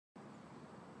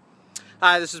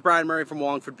Hi, this is Brian Murray from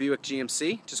Wallingford Buick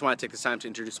GMC. Just want to take this time to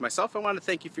introduce myself. I want to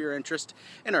thank you for your interest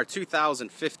in our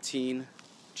 2015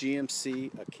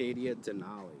 GMC Acadia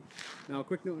Denali. Now, a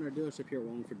quick note on our dealership here at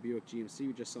Wallingford Buick GMC.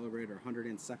 We just celebrated our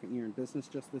 102nd year in business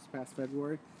just this past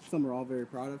February. Something we're all very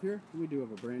proud of here. We do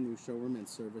have a brand new showroom and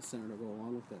service center to go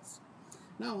along with this.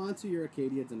 Now, onto your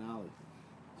Acadia Denali.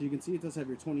 As you can see, it does have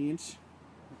your 20-inch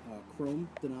chrome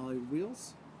Denali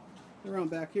wheels.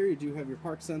 Around back here, you do have your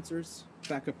park sensors,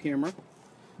 backup camera,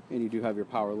 and you do have your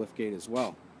power lift gate as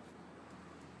well.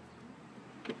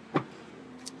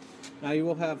 Now you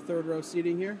will have third row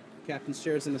seating here. Captain's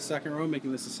chairs in the second row,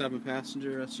 making this a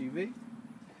 7-passenger SUV.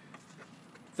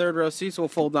 Third row seats will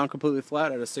fold down completely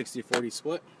flat at a 60-40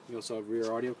 split. You also have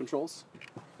rear audio controls.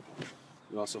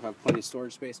 You also have plenty of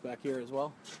storage space back here as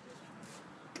well.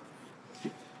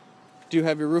 Do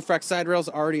have your roof rack side rails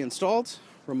already installed.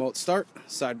 Remote start,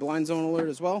 side blind zone alert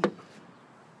as well.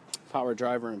 Power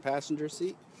driver and passenger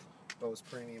seat. Bose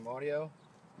premium audio,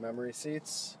 memory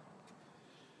seats.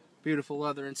 Beautiful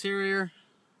leather interior.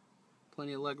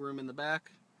 Plenty of leg room in the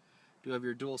back. Do have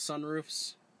your dual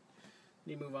sunroofs.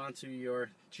 You move on to your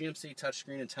GMC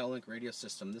touchscreen and Telelink radio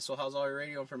system. This will house all your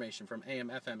radio information from AM,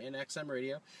 FM, and XM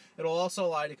radio. It will also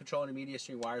allow you to control any media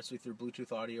stream wirelessly through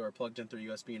Bluetooth audio or plugged in through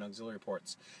USB and auxiliary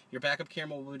ports. Your backup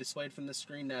camera will be displayed from this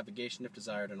screen, navigation if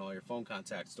desired, and all your phone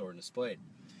contacts stored and displayed.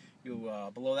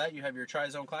 Below that, you have your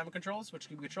tri-zone climate controls, which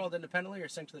can be controlled independently or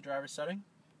synced to the driver's setting.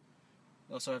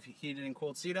 You also have heated and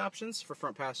cooled seat options for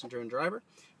front passenger and driver.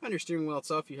 On your steering wheel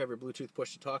itself, you have your Bluetooth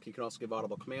push-to-talk. You can also give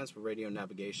audible commands for radio and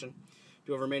navigation.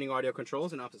 You have remaining audio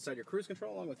controls and opposite side your cruise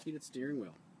control along with heated steering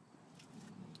wheel.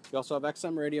 You also have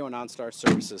XM radio and OnStar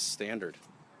services standard.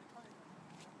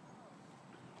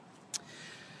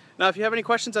 Now, if you have any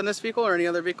questions on this vehicle or any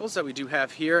other vehicles that we do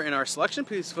have here in our selection,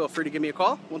 please feel free to give me a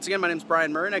call. Once again, my name is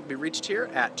Brian Murray, and I can be reached here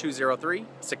at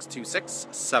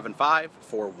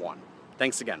 203-626-7541.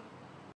 Thanks again.